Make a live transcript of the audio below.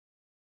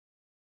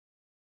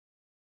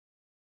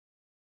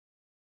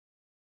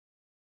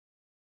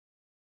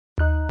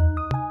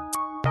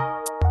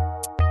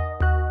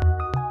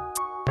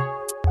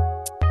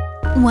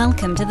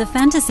Welcome to the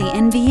Fantasy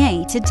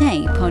NBA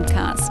Today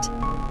podcast.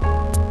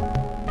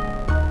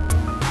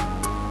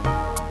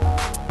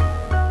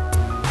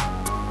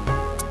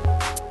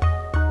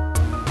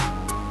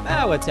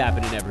 What's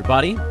happening,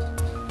 everybody?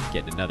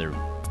 Getting another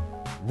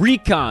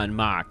recon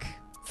mock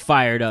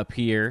fired up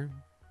here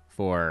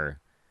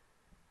for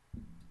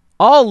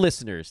all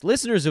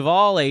listeners of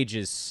all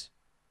ages.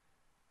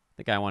 I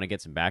think I want to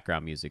get some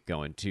background music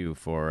going too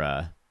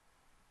for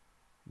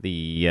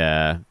the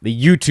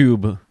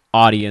YouTube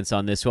audience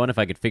on this one. If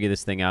I could figure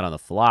this thing out on the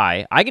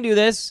fly, I can do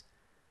this.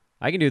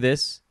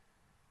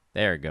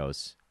 There it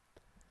goes.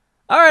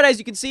 All right, as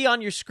you can see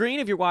on your screen,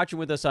 if you're watching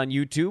with us on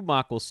YouTube,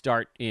 mock will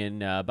start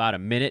in about a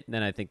minute, and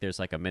then I think there's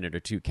like a minute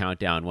or two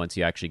countdown once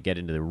you actually get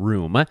into the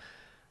room. But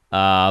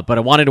I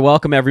wanted to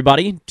welcome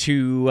everybody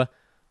to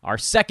our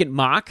second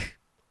mock.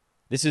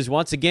 This is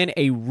once again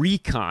a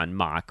recon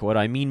mock. What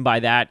I mean by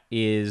that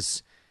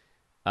is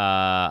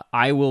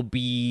I will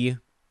be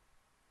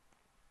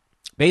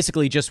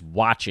basically just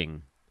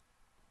watching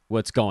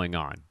what's going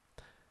on.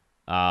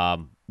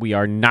 We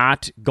are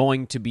not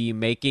going to be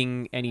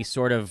making any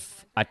sort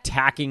of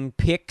attacking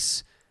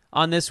picks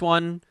on this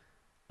one.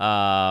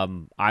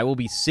 I will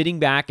be sitting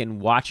back and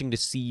watching to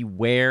see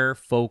where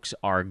folks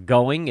are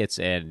going. It's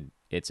a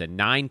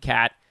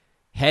 9-cat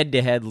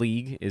head-to-head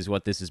league is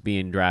what this is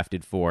being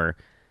drafted for.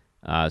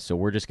 So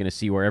we're just going to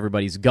see where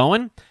everybody's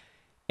going.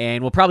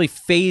 And we'll probably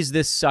phase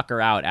this sucker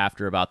out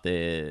after about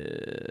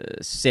the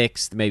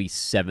 6th, maybe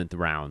 7th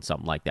round,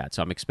 something like that.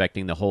 So I'm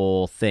expecting the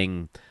whole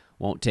thing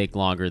won't take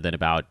longer than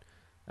about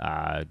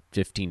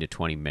 15 to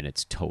 20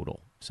 minutes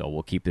total. So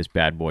we'll keep this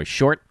bad boy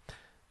short,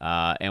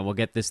 and we'll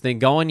get this thing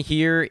going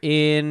here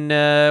in,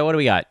 what do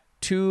we got?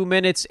 2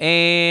 minutes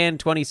and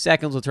 20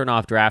 seconds. We'll turn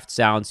off draft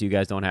sound so you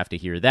guys don't have to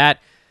hear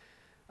that.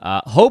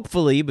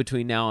 Hopefully,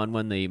 between now and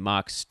when the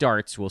mock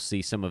starts, we'll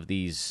see some of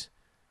these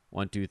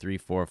 1, 2, 3,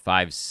 4,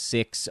 5,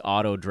 6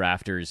 auto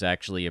drafters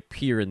actually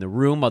appear in the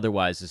room.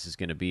 Otherwise, this is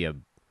going to be a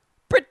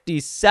pretty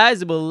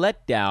sizable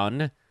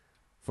letdown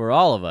for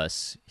all of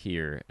us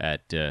here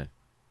at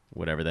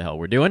whatever the hell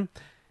we're doing.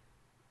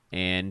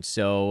 And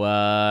so,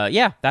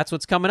 that's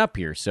what's coming up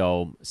here.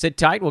 So sit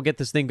tight. We'll get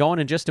this thing going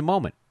in just a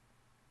moment.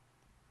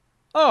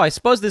 Oh, I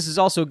suppose this is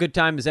also a good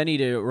time as any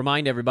to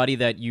remind everybody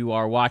that you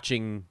are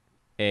watching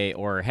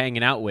or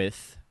hanging out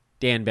with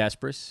Dan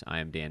Besbris. I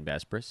am Dan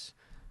Besbris.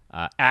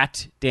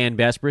 At Dan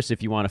Besbris,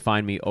 if you want to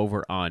find me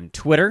over on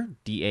Twitter,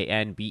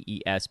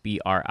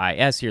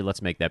 DanBesbris. Here,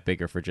 let's make that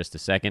bigger for just a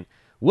second.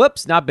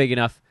 Whoops, not big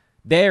enough.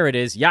 There it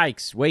is.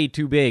 Yikes, way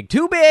too big.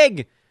 Too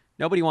big!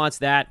 Nobody wants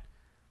that.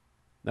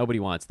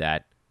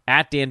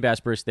 At Dan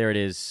Besbris, there it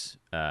is,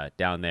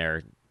 down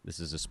there. This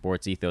is a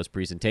Sports Ethos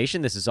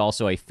presentation. This is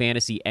also a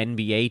Fantasy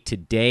NBA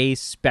Today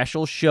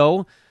special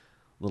show.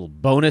 Little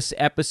bonus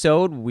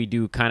episode. We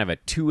do kind of a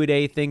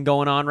 2-a-day thing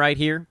going on right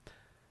here.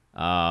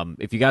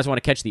 If you guys want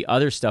to catch the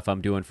other stuff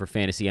I'm doing for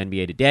Fantasy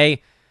NBA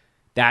Today,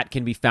 that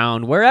can be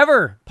found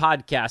wherever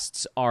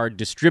podcasts are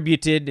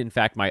distributed. In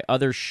fact, my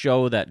other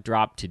show that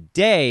dropped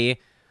today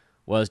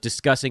was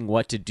discussing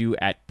what to do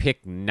at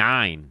pick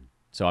 9.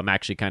 So I'm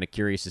actually kind of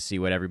curious to see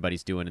what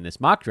everybody's doing in this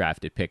mock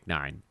draft at pick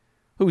 9.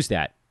 Who's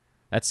that?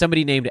 That's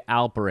somebody named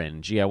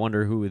Alperin. Gee, I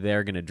wonder who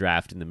they're going to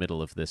draft in the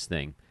middle of this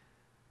thing.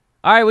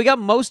 All right, we got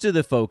most of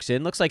the folks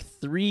in. Looks like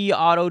 3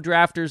 auto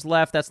drafters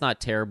left. That's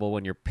not terrible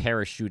when you're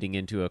parachuting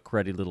into a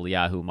cruddy little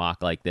Yahoo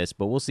mock like this,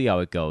 but we'll see how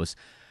it goes.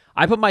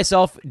 I put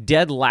myself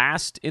dead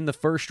last in the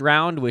first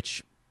round,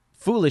 which,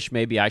 foolish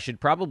maybe. I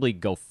should probably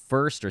go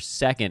first or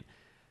second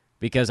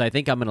because I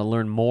think I'm going to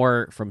learn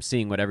more from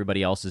seeing what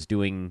everybody else is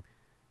doing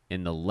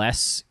in the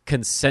less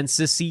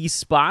consensus-y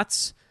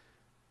spots.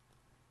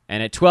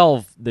 And at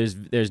 12,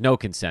 there's no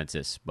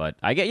consensus. But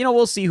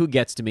we'll see who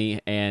gets to me,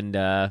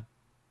 and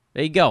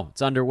there you go.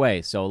 It's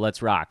underway, so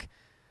let's rock.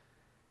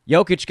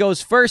 Jokic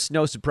goes first.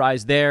 No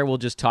surprise there. We'll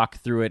just talk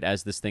through it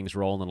as this thing's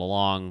rolling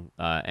along.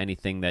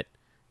 Anything that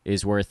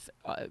is worth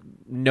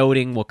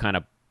noting, we'll kind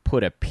of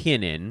put a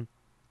pin in.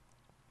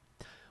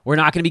 We're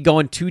not going to be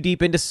going too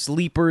deep into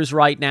sleepers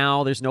right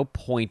now. There's no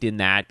point in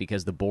that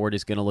because the board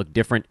is going to look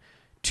different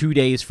 2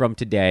 days from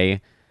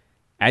today.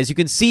 As you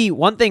can see,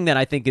 one thing that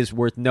I think is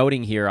worth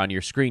noting here on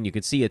your screen, you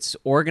can see it's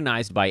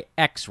organized by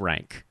X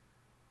rank.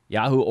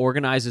 Yahoo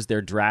organizes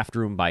their draft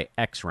room by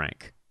X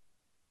rank.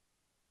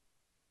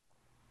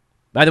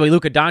 By the way,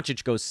 Luka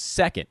Doncic goes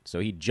second, so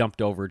he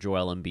jumped over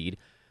Joel Embiid.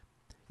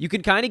 You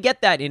can kind of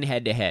get that in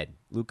head-to-head.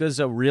 Luka's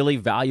a really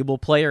valuable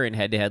player in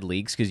head-to-head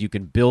leagues because you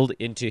can build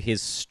into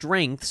his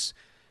strengths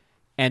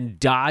and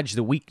dodge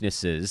the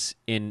weaknesses.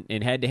 In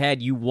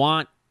head-to-head, you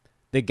want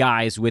the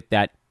guys with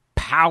that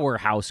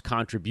powerhouse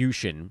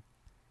contribution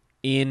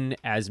in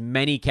as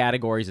many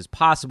categories as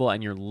possible,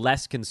 and you're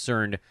less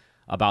concerned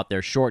about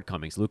their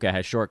shortcomings. Luka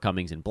has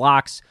shortcomings in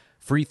blocks,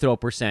 free throw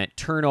percent,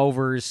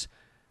 turnovers.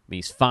 I mean,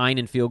 he's fine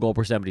in field goal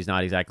percent, but he's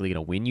not exactly going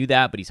to win you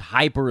that. But he's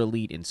hyper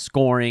elite in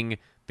scoring,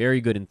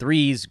 very good in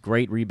threes,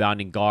 great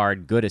rebounding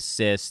guard, good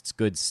assists,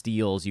 good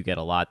steals. You get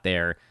a lot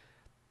there.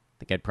 I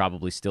think I'd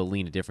probably still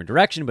lean a different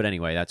direction, but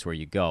anyway, that's where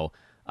you go.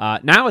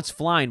 Now it's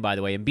flying, by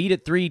the way. Embiid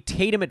at 3,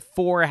 Tatum at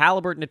 4,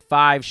 Halliburton at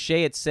 5,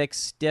 Shea at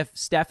 6,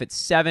 Steph at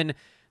 7. This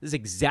is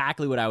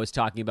exactly what I was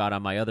talking about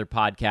on my other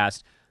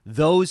podcast.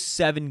 Those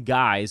 7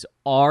 guys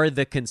are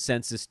the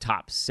consensus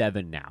top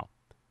 7 now.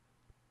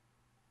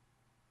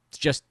 It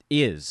just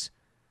is.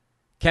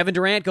 Kevin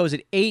Durant goes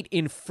at 8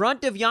 in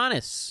front of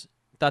Giannis.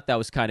 Thought that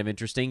was kind of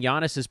interesting.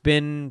 Giannis has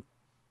been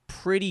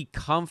pretty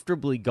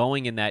comfortably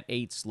going in that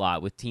 8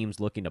 slot with teams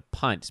looking to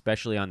punt,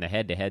 especially on the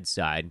head-to-head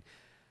side.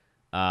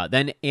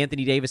 Then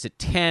Anthony Davis at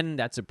 10.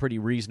 That's a pretty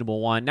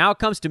reasonable one. Now it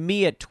comes to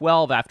me at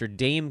 12 after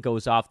Dame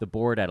goes off the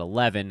board at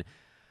 11.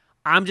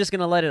 I'm just going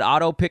to let it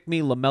auto-pick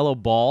me LaMelo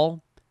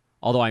Ball,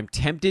 although I'm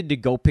tempted to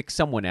go pick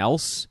someone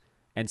else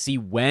and see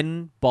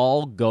when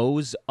Ball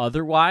goes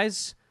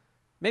otherwise.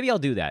 Maybe I'll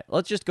do that.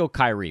 Let's just go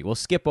Kyrie. We'll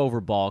skip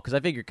over Ball because I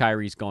figure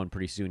Kyrie's going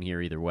pretty soon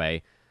here either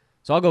way.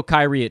 So I'll go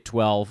Kyrie at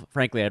 12.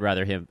 Frankly, I'd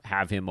rather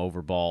have him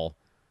over Ball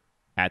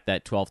at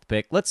that 12th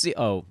pick. Let's see.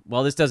 Oh,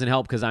 well, this doesn't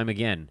help because I'm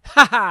again.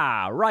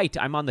 Ha-ha! Right,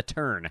 I'm on the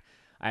turn.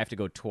 I have to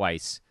go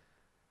twice.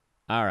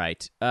 All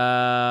right.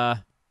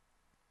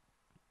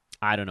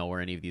 I don't know where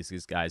any of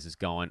these guys is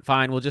going.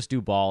 Fine, we'll just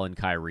do Ball and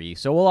Kyrie.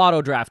 So we'll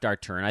auto-draft our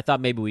turn. I thought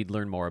maybe we'd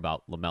learn more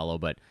about LaMelo,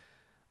 but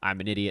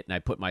I'm an idiot, and I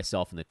put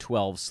myself in the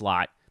 12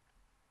 slot.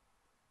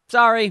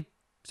 Sorry,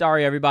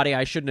 everybody.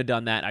 I shouldn't have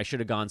done that. I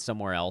should have gone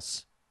somewhere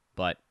else,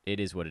 but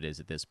it is what it is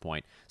at this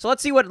point. So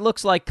let's see what it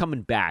looks like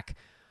coming back.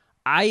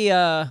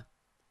 I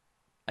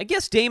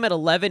guess Dame at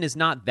 11 is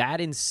not that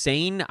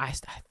insane. I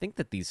think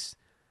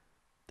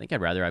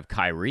I'd rather have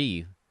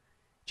Kyrie.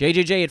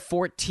 JJJ at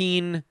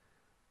 14...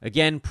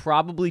 Again,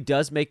 probably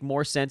does make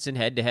more sense in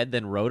head-to-head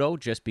than Roto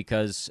just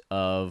because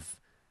of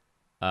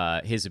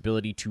his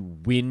ability to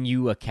win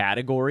you a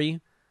category,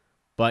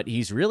 but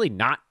he's really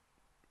not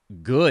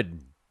good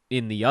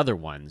in the other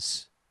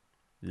ones.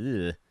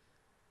 Ugh.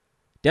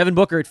 Devin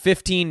Booker at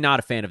 15, not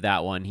a fan of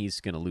that one.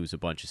 He's going to lose a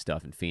bunch of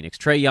stuff in Phoenix.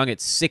 Trae Young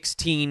at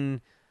 16,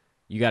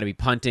 you got to be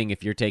punting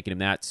if you're taking him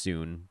that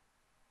soon.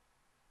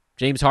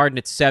 James Harden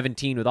at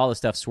 17 with all the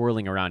stuff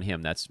swirling around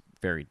him. That's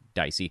very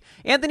dicey.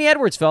 Anthony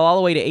Edwards fell all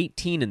the way to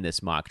 18 in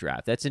this mock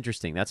draft. That's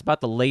interesting. That's about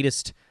the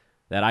latest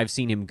that I've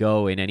seen him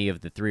go in any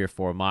of the 3 or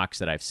 4 mocks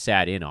that I've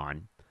sat in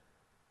on.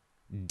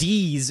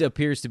 D's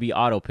appears to be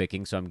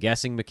auto-picking, so I'm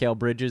guessing Mikal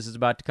Bridges is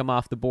about to come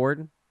off the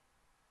board.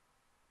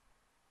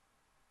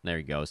 There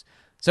he goes.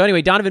 So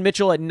anyway, Donovan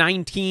Mitchell at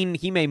 19.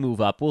 He may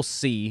move up. We'll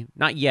see.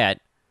 Not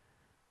yet.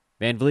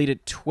 Van Vliet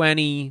at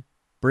 20.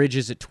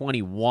 Bridges at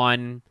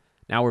 21.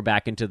 Now we're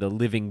back into the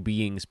living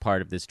beings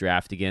part of this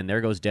draft again. There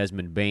goes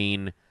Desmond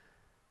Bane,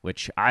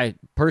 which I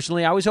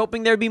was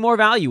hoping there'd be more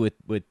value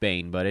with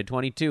Bane, but at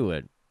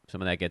 22,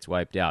 some of that gets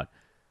wiped out.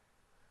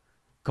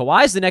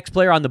 Kawhi's the next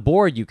player on the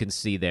board you can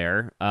see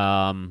there.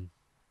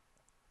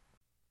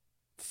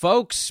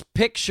 Folks,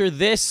 picture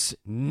this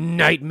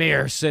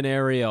nightmare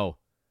scenario.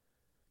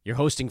 You're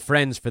hosting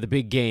friends for the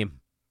big game.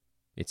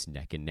 It's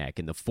neck and neck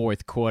in the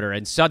 4th quarter,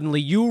 and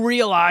suddenly you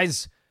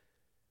realize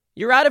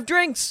you're out of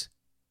drinks.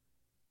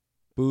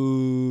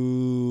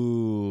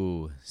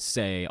 Boo,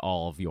 say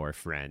all of your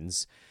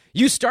friends.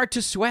 You start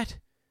to sweat.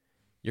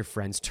 Your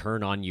friends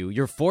turn on you.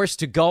 You're forced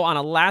to go on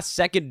a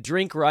last-second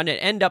drink run and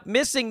end up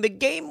missing the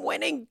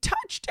game-winning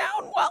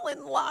touchdown while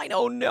in line.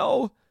 Oh,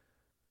 no.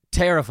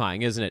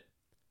 Terrifying, isn't it?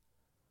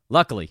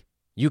 Luckily,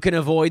 you can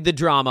avoid the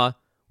drama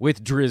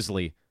with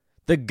Drizzly,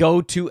 the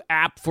go-to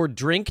app for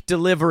drink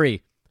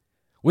delivery.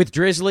 With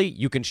Drizzly,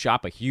 you can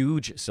shop a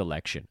huge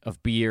selection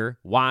of beer,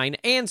 wine,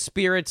 and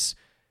spirits,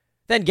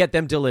 then get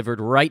them delivered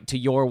right to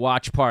your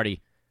watch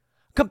party.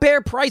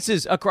 Compare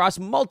prices across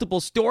multiple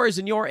stores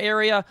in your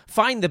area,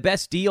 find the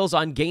best deals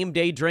on game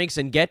day drinks,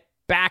 and get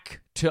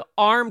back to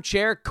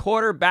armchair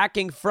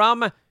quarterbacking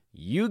from,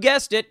 you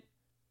guessed it,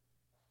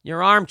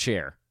 your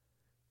armchair.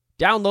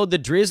 Download the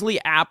Drizzly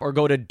app or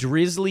go to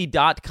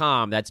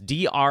drizzly.com. That's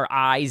DRIZLY.com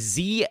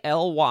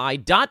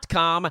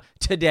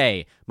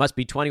today. Must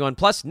be 21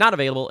 plus, not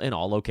available in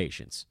all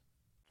locations.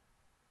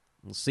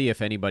 We'll see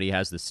if anybody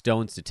has the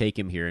stones to take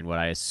him here in what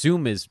I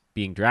assume is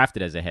being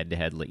drafted as a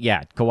head-to-head.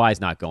 Yeah,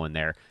 Kawhi's not going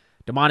there.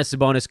 Domantas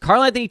Sabonis.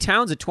 Karl-Anthony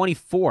Towns at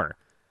 24.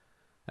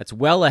 That's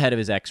well ahead of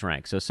his X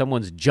rank, so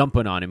someone's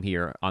jumping on him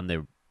here on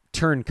the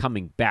turn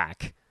coming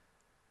back,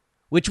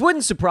 which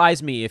wouldn't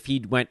surprise me if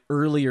he went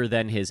earlier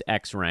than his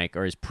X rank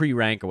or his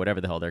pre-rank or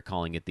whatever the hell they're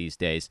calling it these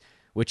days,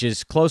 which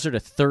is closer to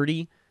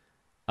 30.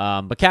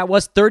 But Cat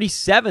was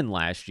 37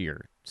 last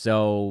year,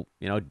 so,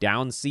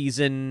 down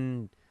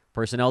season.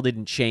 Personnel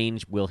didn't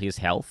change. Will his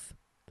health?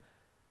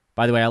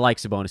 By the way, I like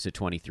Sabonis at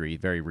 23.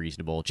 Very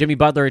reasonable. Jimmy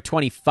Butler at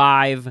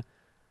 25.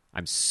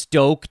 I'm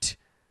stoked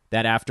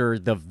that after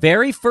the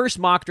very first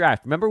mock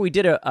draft, remember we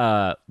didn't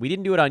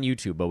do it on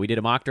YouTube, but we did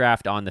a mock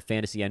draft on the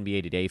Fantasy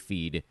NBA Today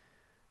feed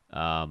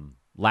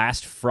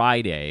last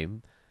Friday,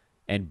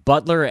 and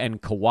Butler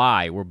and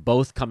Kawhi were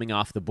both coming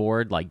off the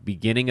board like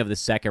beginning of the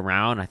second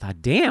round. I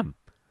thought, damn,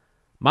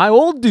 my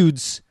old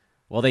dudes,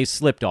 well, they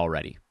slipped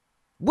already.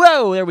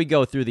 Whoa, there we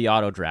go through the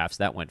auto drafts.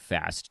 That went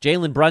fast.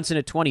 Jalen Brunson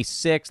at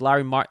 26.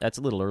 That's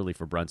a little early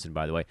for Brunson,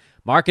 by the way.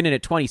 Markkanen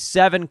at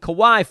 27.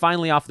 Kawhi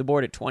finally off the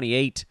board at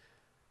 28.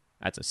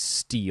 That's a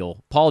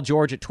steal. Paul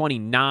George at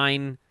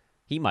 29.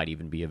 He might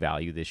even be a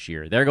value this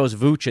year. There goes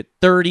Vooch at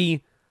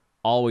 30.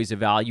 Always a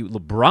value.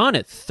 LeBron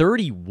at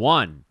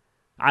 31.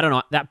 I don't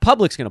know. That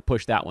Public's going to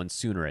push that one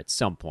sooner at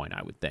some point,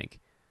 I would think.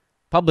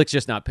 Public's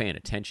just not paying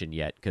attention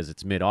yet because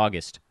it's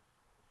mid-August.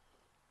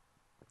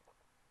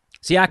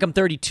 Siakam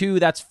 32,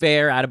 that's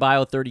fair.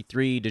 Adebayo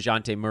 33,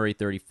 DeJounte Murray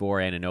 34,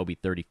 Anunoby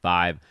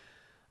 35.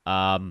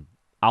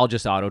 I'll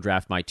just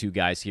auto-draft my two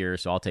guys here,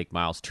 so I'll take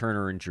Miles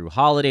Turner and Drew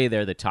Holiday.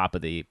 They're the top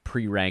of the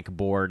pre-rank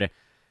board.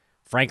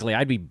 Frankly,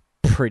 I'd be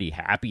pretty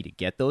happy to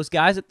get those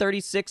guys at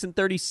 36 and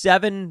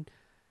 37.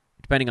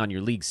 Depending on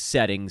your league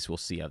settings, we'll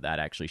see how that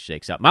actually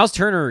shakes out. Miles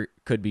Turner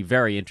could be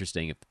very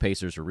interesting if the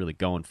Pacers are really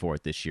going for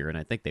it this year, and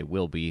I think they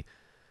will be.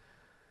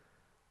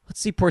 Let's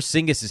see,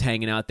 Porzingis is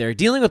hanging out there.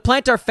 Dealing with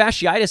plantar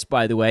fasciitis,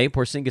 by the way.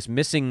 Porzingis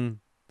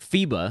missing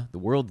FIBA, the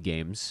World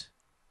Games.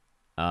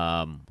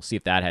 We'll see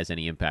if that has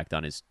any impact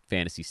on his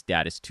fantasy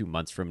status 2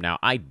 months from now.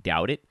 I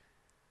doubt it.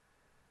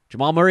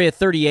 Jamal Murray at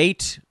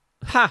 38.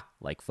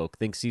 Like folk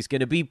thinks he's going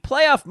to be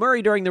playoff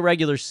Murray during the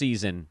regular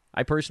season.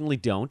 I personally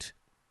don't.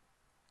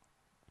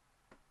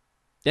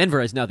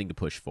 Denver has nothing to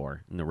push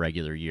for in the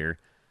regular year.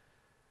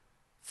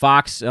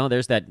 Fox,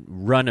 there's that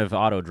run of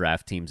auto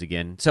draft teams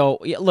again. So,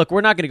 yeah, look,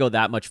 we're not going to go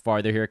that much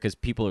farther here because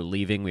people are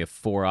leaving. We have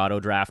 4 auto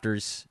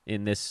drafters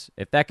in this.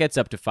 If that gets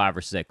up to 5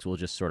 or 6, we'll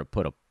just sort of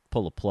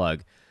pull a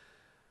plug.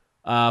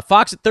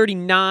 Fox at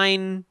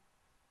 39.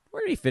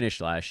 Where did he finish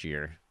last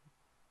year?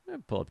 I'm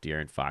going to pull up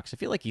De'Aaron Fox. I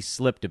feel like he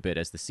slipped a bit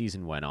as the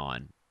season went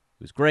on.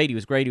 He was great,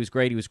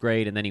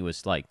 and then he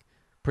was,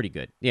 pretty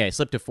good. Yeah, he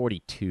slipped to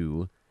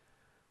 42.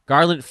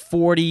 Garland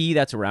 40,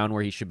 that's around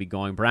where he should be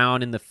going.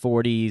 Brown in the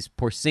 40s.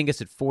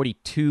 Porzingis at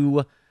 42.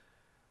 Going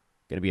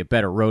to be a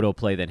better roto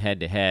play than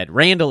head-to-head.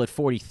 Randall at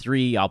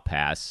 43, I'll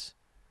pass.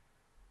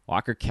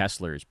 Walker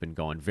Kessler has been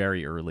going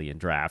very early in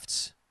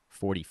drafts.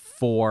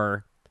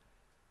 44.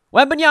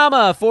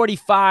 Wembanyama,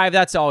 45.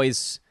 That's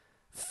always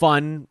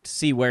fun to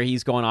see where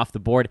he's going off the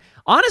board.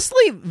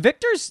 Honestly,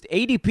 Victor's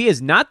ADP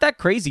is not that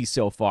crazy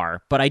so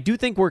far, but I do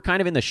think we're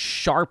kind of in the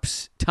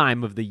sharps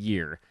time of the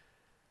year.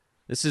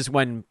 This is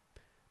when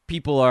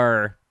people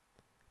are...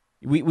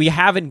 We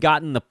haven't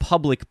gotten the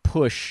public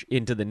push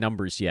into the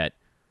numbers yet.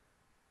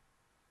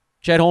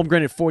 Chet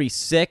Holmgren at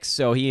 46,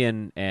 so he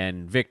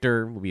and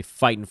Victor will be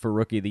fighting for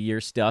Rookie of the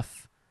Year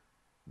stuff.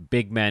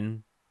 Big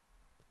men.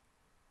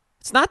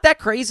 It's not that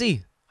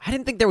crazy. I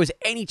didn't think there was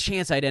any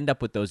chance I'd end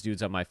up with those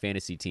dudes on my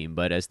fantasy team,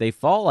 but as they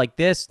fall like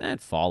this,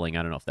 falling,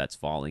 I don't know if that's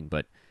falling,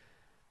 but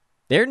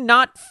they're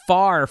not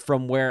far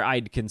from where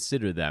I'd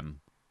consider them.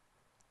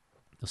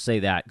 I'll say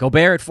that.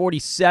 Gobert at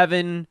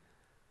 47,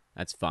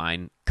 that's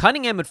fine.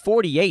 Cunningham at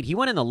 48, he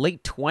went in the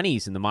late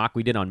 20s in the mock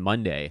we did on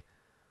Monday.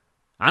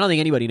 I don't think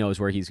anybody knows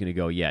where he's going to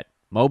go yet.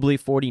 Mobley,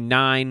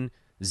 49.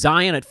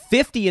 Zion at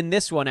 50 in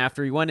this one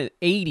after he went at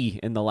 80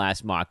 in the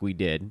last mock we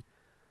did.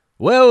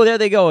 Whoa, there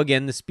they go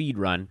again, the speed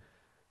run.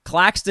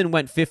 Claxton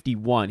went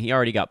 51. He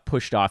already got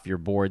pushed off your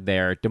board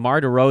there. DeMar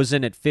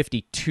DeRozan at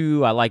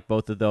 52. I like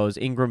both of those.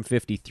 Ingram,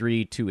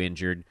 53, 2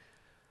 injured.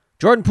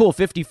 Jordan Poole,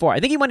 54. I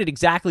think he went at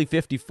exactly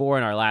 54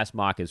 in our last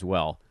mock as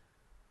well.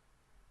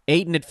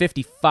 Ayton at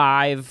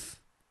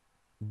 55.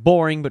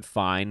 Boring, but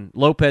fine.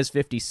 Lopez,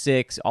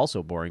 56.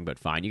 Also boring, but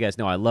fine. You guys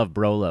know I love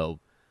Brolo.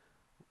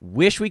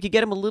 Wish we could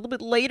get him a little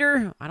bit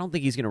later. I don't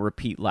think he's going to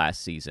repeat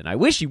last season. I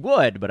wish he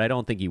would, but I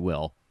don't think he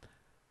will.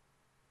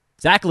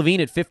 Zach LaVine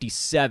at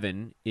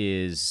 57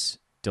 is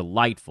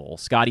delightful.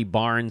 Scotty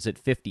Barnes at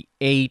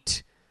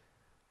 58.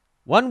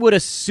 One would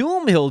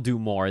assume he'll do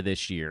more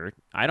this year.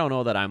 I don't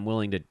know that I'm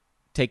willing to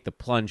take the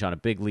plunge on a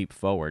big leap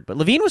forward. But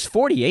LaVine was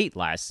 48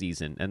 last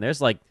season, and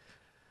there's I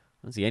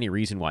don't see any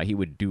reason why he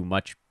would do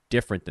much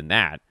different than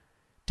that.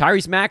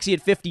 Tyrese Maxey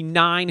at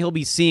 59. He'll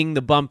be seeing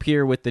the bump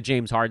here with the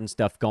James Harden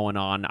stuff going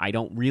on. I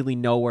don't really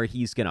know where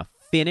he's going to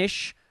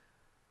finish,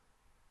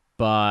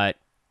 but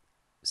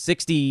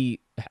 60,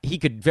 he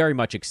could very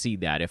much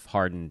exceed that if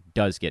Harden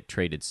does get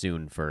traded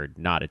soon for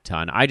not a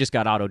ton. I just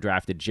got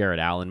auto-drafted Jarrett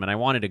Allen, but I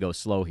wanted to go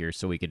slow here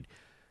so we could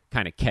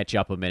kind of catch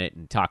up a minute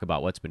and talk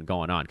about what's been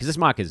going on, because this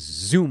mock is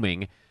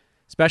zooming,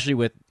 especially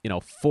with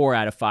 4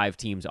 out of 5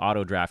 teams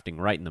auto-drafting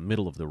right in the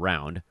middle of the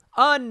round.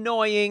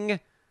 Annoying,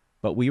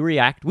 but we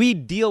react. We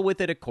deal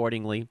with it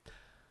accordingly.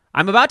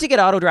 I'm about to get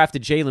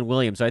auto-drafted Jalen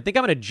Williams, so I think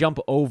I'm going to jump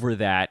over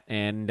that,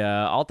 and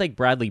I'll take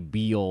Bradley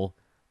Beal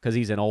because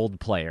he's an old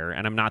player,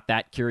 and I'm not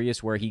that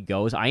curious where he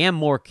goes. I am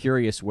more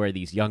curious where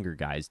these younger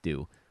guys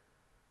do,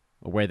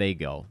 or where they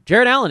go.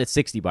 Jarrett Allen at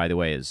 60, by the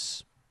way,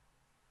 is...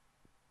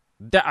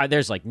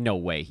 There's no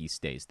way he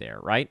stays there,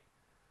 right?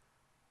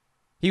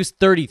 He was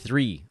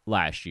 33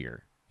 last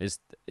year. Is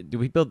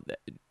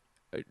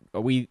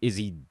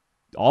he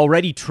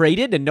already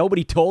traded and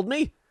nobody told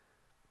me?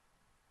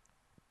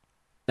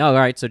 Oh, all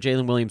right, so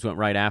Jalen Williams went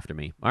right after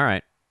me. All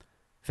right,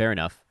 fair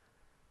enough.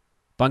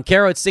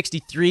 Banchero at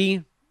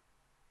 63.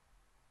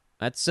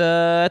 That's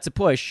a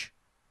push.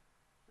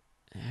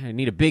 I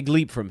need a big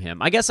leap from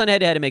him. I guess on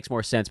head-to-head it makes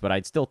more sense, but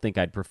I'd still think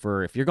I'd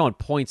prefer, if you're going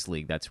points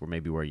league, that's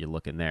where you're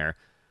looking there.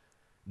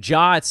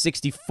 Ja at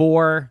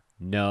 64,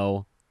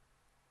 no.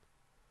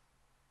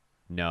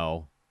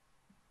 No,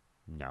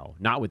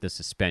 not with the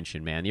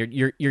suspension, man.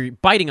 You're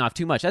biting off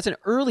too much. That's an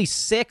early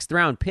 6th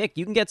round pick.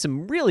 You can get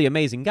some really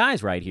amazing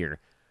guys right here.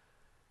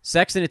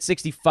 Sexton at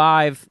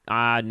 65,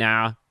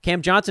 nah.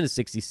 Cam Johnson at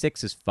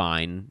 66 is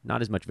fine.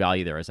 Not as much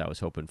value there as I was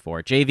hoping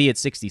for. JV at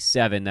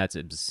 67, that's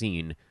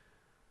obscene.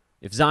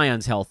 If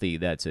Zion's healthy,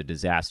 that's a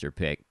disaster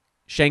pick.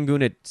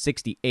 Şengün at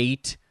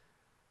 68,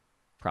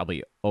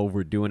 probably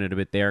overdoing it a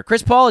bit there.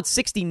 Chris Paul at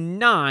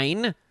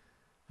 69,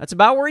 that's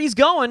about where he's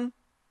going.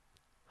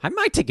 I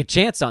might take a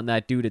chance on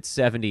that dude at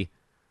 70.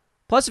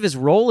 Plus, if his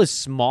role is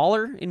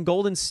smaller in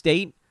Golden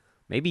State,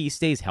 maybe he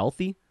stays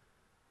healthy.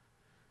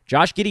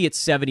 Josh Giddey at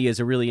 70 is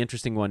a really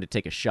interesting one to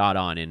take a shot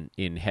on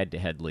in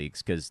head-to-head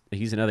leagues because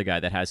he's another guy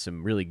that has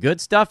some really good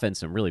stuff and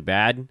some really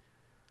bad. You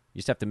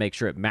just have to make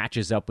sure it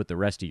matches up with the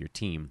rest of your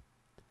team.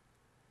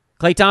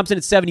 Klay Thompson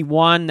at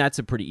 71, that's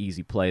a pretty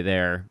easy play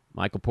there.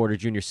 Michael Porter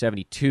Jr.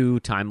 72,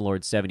 Time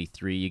Lord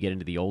 73. You get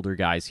into the older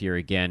guys here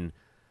again.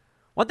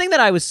 One thing that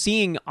I was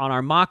seeing on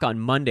our mock on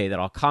Monday that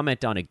I'll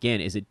comment on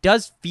again is it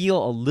does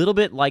feel a little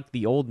bit like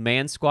the old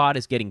man squad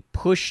is getting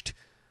pushed.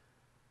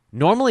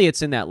 Normally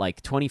it's in that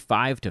like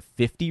 25 to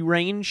 50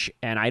 range,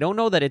 and I don't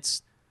know that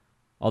it's,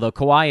 although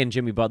Kawhi and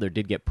Jimmy Butler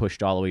did get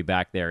pushed all the way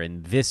back there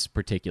in this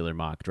particular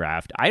mock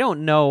draft, I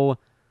don't know.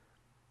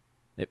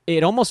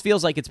 It almost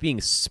feels like it's being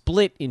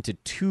split into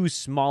two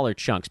smaller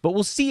chunks, but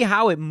we'll see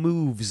how it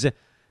moves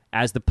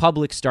as the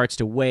public starts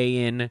to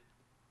weigh in.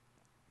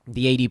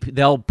 The ADP,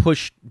 they'll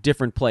push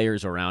different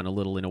players around a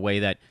little in a way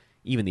that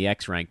even the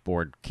X-Rank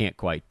board can't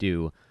quite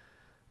do.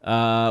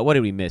 What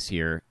did we miss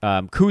here?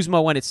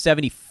 Kuzma went at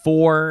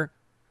 74.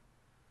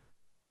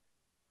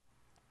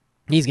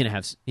 He's gonna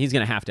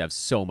have to have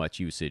so much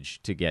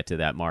usage to get to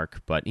that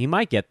mark, but he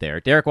might get there.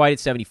 Derek White at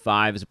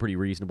 75 is a pretty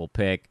reasonable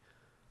pick.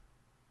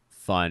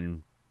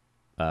 Fun.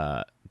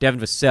 Devin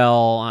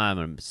Vassell, I'm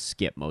gonna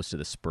skip most of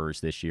the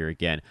Spurs this year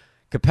again.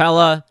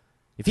 Capella,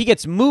 if he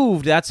gets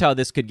moved, that's how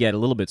this could get a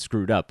little bit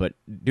screwed up, but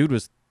dude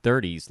was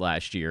 30s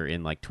last year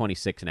in like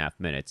 26 and a half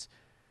minutes.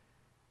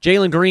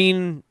 Jalen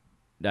Green,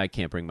 I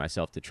can't bring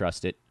myself to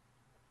trust it.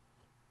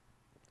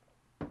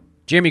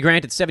 Jeremy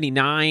Grant at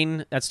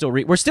 79. That's still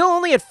we're still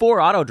only at 4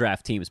 auto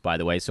draft teams, by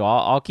the way, so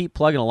I'll keep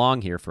plugging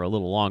along here for a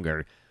little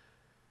longer.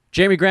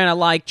 Jeremy Grant I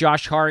like.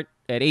 Josh Hart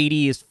at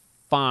 80 is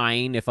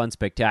fine, if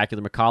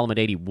unspectacular. McCollum at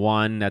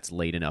 81. That's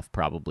late enough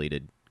probably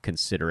to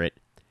consider it.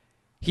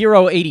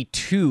 Hero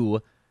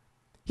 82.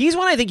 He's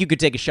one I think you could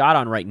take a shot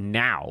on right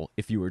now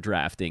if you were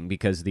drafting,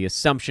 because the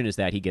assumption is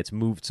that he gets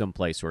moved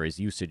someplace where his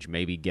usage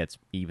maybe gets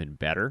even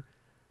better.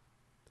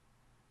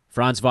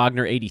 Franz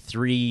Wagner,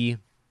 83.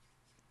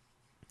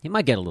 He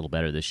might get a little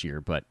better this year,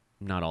 but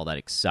I'm not all that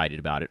excited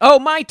about it. Oh,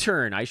 my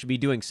turn. I should be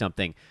doing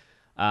something.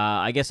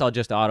 I guess I'll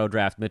just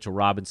auto-draft Mitchell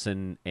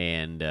Robinson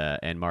and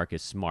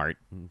Marcus Smart.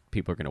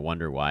 People are going to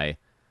wonder why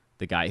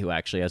the guy who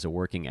actually has a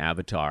working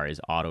avatar is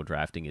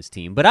auto-drafting his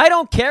team. But I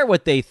don't care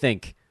what they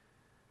think.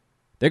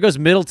 There goes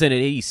Middleton at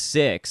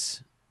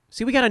 86.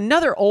 See, we got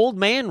another old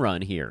man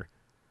run here.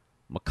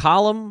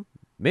 McCollum,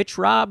 Mitch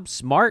Rob,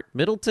 Smart,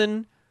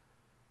 Middleton.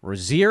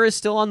 Rozier is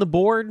still on the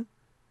board.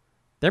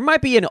 There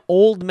might be an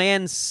old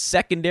man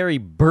secondary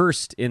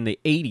burst in the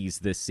 80s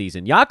this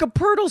season. Jakob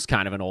Poeltl's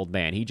kind of an old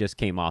man. He just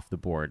came off the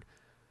board.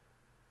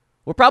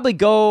 We'll probably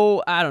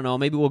go, I don't know,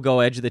 maybe we'll go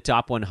edge of the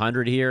top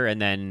 100 here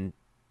and then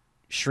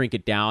shrink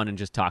it down and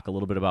just talk a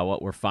little bit about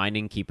what we're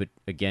finding. Keep it,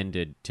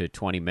 again, to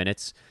 20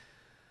 minutes.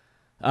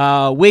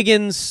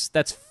 Wiggins,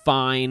 that's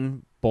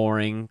fine.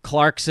 Boring.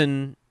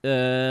 Clarkson,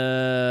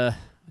 head-to-head,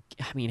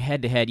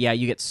 yeah,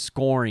 you get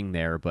scoring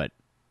there, but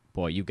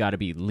boy, you've got to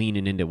be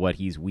leaning into what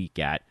he's weak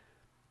at.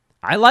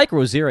 I like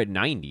Rozier at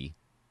 90.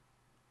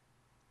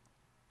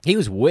 He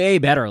was way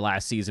better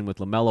last season with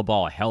LaMelo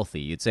Ball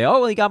healthy. You'd say, oh,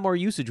 well, he got more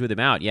usage with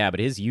him out. Yeah, but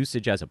his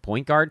usage as a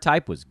point guard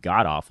type was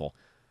god-awful.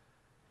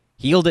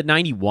 Hield at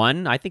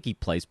 91. I think he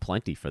plays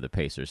plenty for the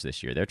Pacers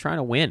this year. They're trying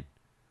to win.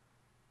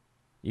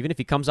 Even if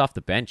he comes off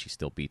the bench, he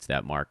still beats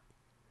that mark.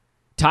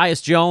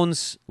 Tyus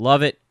Jones,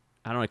 love it.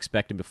 I don't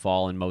expect him to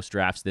fall in most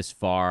drafts this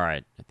far.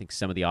 I think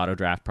some of the auto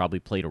draft probably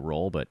played a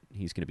role, but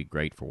he's going to be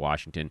great for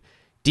Washington.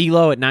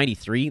 D'Lo at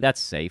 93, that's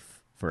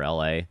safe for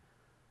LA.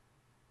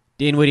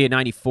 Dinwiddie at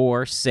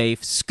 94,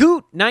 safe.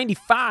 Scoot,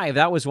 95,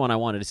 that was one I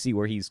wanted to see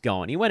where he's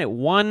going. He went at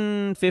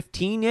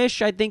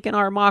 115-ish, I think, in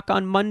our mock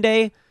on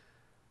Monday.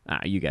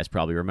 You guys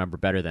probably remember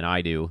better than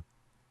I do.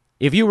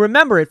 If you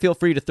remember it, feel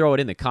free to throw it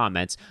in the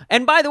comments.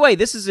 And by the way,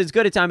 this is as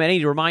good a time as any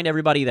to remind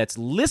everybody that's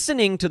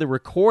listening to the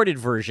recorded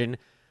version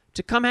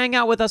to come hang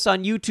out with us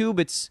on YouTube.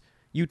 It's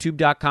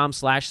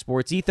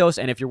youtube.com/sportsethos.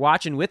 And if you're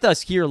watching with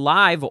us here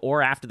live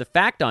or after the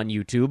fact on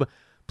YouTube,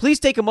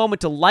 please take a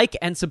moment to like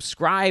and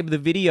subscribe the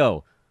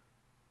video.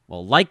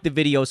 Well, like the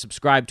video,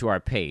 subscribe to our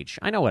page.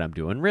 I know what I'm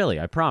doing, really,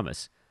 I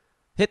promise.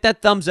 Hit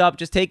that thumbs up.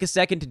 Just take a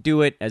second to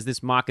do it as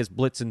this mock is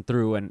blitzing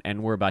through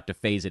and we're about to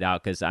phase it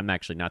out because I'm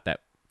actually not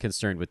that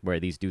concerned with where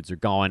these dudes are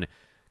going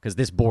because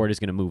this board is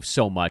going to move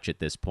so much at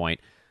this point.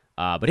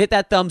 But hit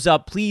that thumbs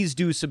up. Please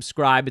do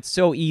subscribe. It's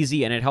so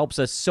easy, and it helps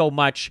us so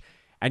much,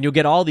 and you'll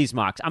get all these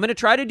mocks. I'm going to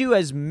try to do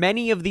as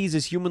many of these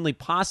as humanly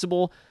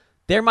possible.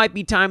 There might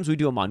be times we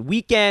do them on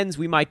weekends.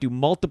 We might do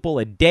multiple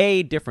a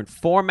day, different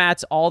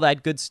formats, all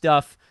that good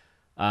stuff.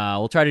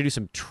 We'll try to do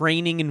some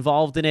training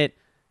involved in it.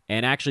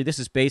 And actually, this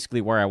is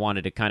basically where I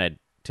wanted to kind of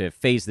to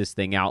phase this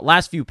thing out.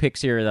 Last few picks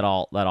here that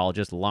I'll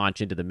just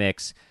launch into the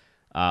mix.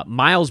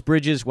 Miles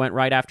Bridges went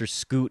right after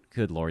Scoot.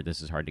 Good Lord,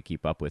 this is hard to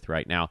keep up with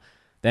right now.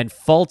 Then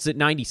Fultz at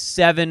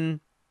 97.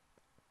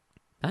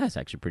 That's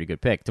actually a pretty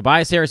good pick.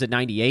 Tobias Harris at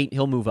 98.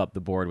 He'll move up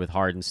the board with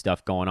Harden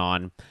stuff going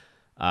on.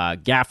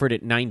 Gafford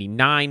at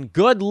 99.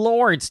 Good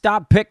Lord,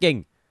 stop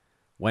picking.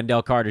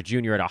 Wendell Carter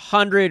Jr. at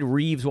 100.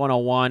 Reeves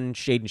 101.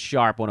 Shaden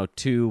Sharp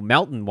 102.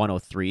 Melton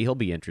 103. He'll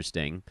be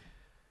interesting.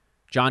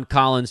 John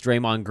Collins,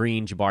 Draymond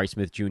Green, Jabari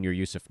Smith Jr.,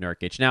 Yusuf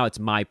Nurkic. Now it's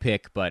my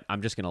pick, but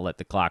I'm just going to let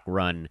the clock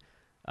run,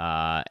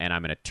 and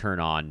I'm going to turn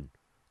on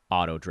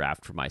auto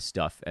draft for my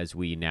stuff as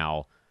we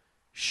now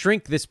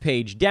shrink this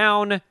page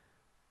down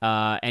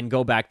and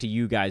go back to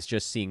you guys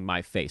just seeing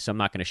my face. So I'm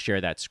not going to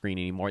share that screen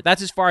anymore.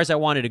 That's as far as I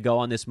wanted to go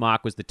on this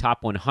mock, was the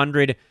top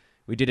 100.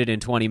 We did it in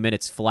 20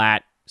 minutes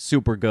flat.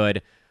 Super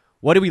good.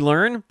 What did we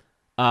learn?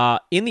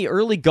 In the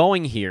early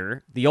going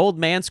here, the old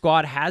man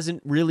squad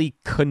hasn't really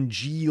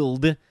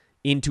congealed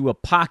into a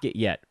pocket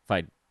yet.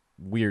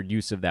 Weird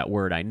use of that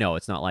word, I know.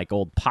 It's not like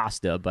old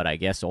pasta, but I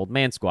guess old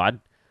man squad,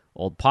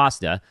 old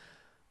pasta.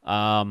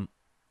 I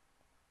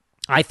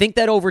think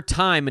that over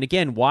time, and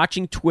again,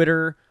 watching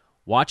Twitter,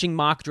 watching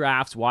mock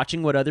drafts,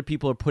 watching what other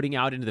people are putting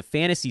out into the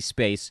fantasy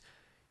space,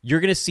 you're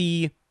going to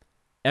see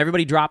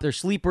everybody drop their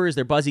sleepers,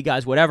 their buzzy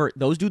guys, whatever.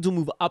 Those dudes will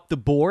move up the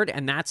board,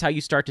 and that's how you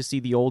start to see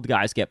the old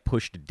guys get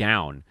pushed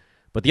down.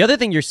 But the other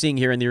thing you're seeing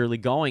here in the early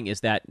going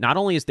is that not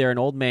only is there an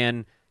old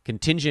man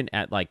contingent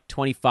at like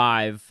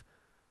 25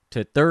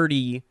 to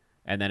 30,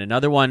 and then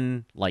another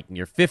one like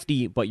near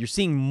 50, but you're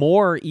seeing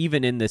more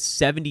even in the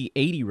 70,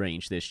 80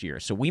 range this year.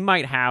 So we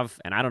might have,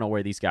 and I don't know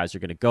where these guys are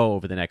going to go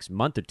over the next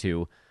month or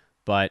two,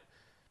 but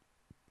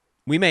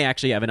we may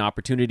actually have an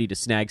opportunity to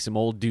snag some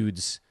old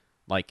dudes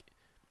like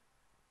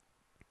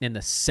in the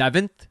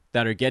 7th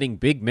that are getting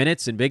big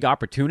minutes and big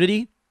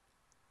opportunity.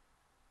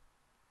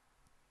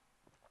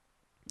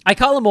 I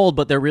call them old,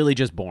 but they're really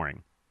just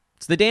boring.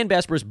 It's the Dan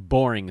Besbris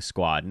boring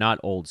squad, not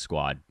old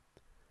squad.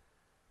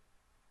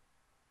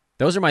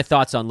 Those are my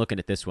thoughts on looking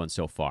at this one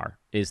so far,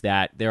 is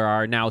that there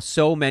are now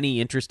so many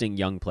interesting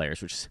young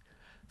players, which is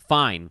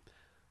fine.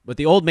 But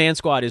the old man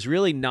squad is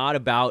really not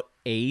about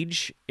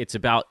age. It's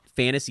about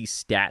fantasy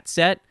stat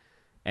set.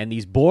 And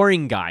these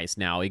boring guys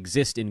now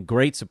exist in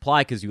great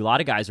supply because a lot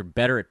of guys are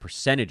better at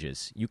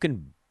percentages. You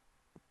can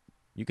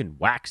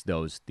wax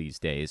those these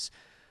days.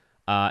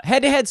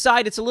 Head-to-head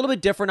side, it's a little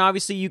bit different.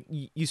 Obviously,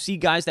 you see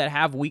guys that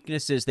have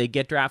weaknesses. They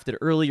get drafted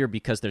earlier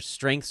because their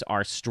strengths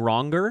are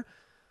stronger.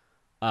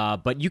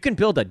 But you can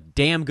build a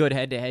damn good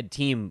head-to-head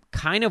team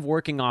kind of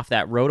working off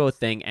that roto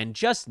thing and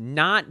just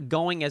not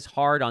going as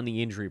hard on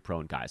the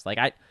injury-prone guys. Like,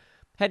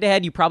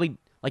 head-to-head, you probably...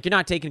 Like, you're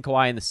not taking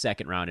Kawhi in the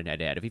second round in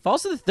head-to-head. If he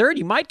falls to the third,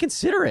 you might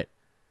consider it.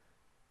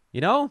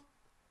 You know?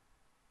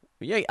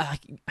 Yeah.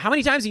 How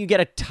many times do you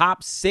get a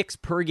top 6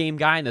 per game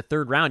guy in the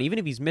third round? Even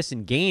if he's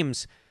missing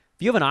games,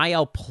 if you have an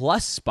IL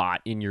plus spot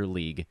in your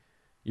league,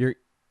 you're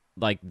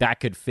like, that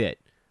could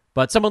fit.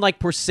 But someone like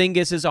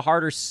Porzingis is a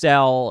harder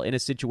sell in a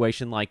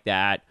situation like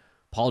that.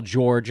 Paul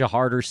George, a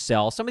harder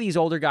sell. Some of these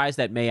older guys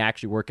that may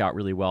actually work out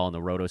really well on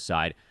the roto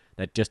side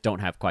that just don't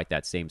have quite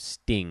that same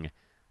sting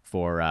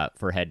for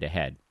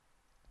head-to-head.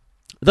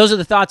 Those are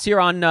the thoughts here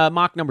on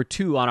mock number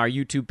 2 on our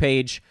YouTube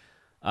page.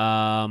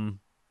 And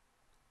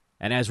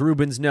as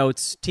Rubens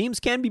notes, teams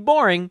can be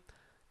boring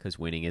because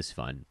winning is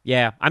fun.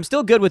 Yeah, I'm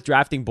still good with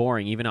drafting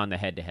boring, even on the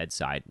head-to-head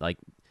side. Like,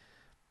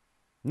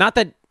 not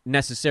that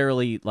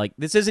necessarily, like,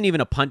 this isn't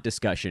even a punt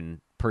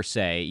discussion per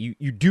se.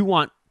 You do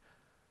want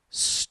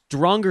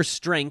stronger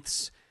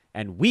strengths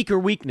and weaker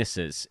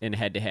weaknesses in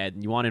head-to-head.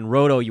 You want in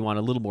roto, you want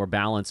a little more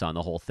balance on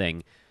the whole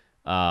thing.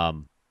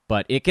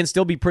 But it can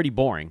still be pretty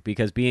boring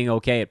because being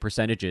okay at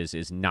percentages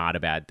is not a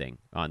bad thing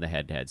on the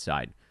head-to-head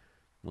side.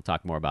 We'll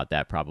talk more about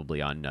that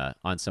probably on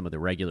some of the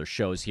regular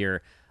shows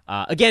here.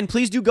 Again,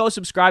 please do go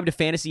subscribe to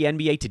Fantasy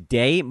NBA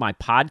Today, my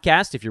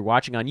podcast. If you're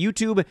watching on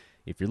YouTube,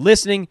 if you're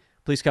listening,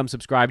 please come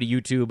subscribe to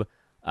YouTube.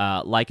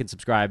 Like and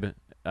subscribe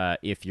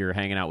if you're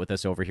hanging out with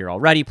us over here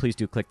already. Please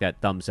do click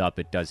that thumbs up.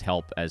 It does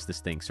help as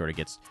this thing sort of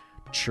gets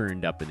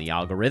churned up in the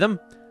algorithm.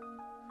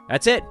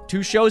 That's it.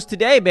 2 shows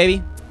today,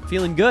 baby.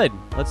 Feeling good.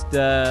 Let's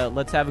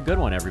have a good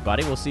one,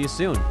 everybody. We'll see you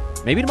soon.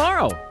 Maybe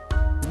tomorrow.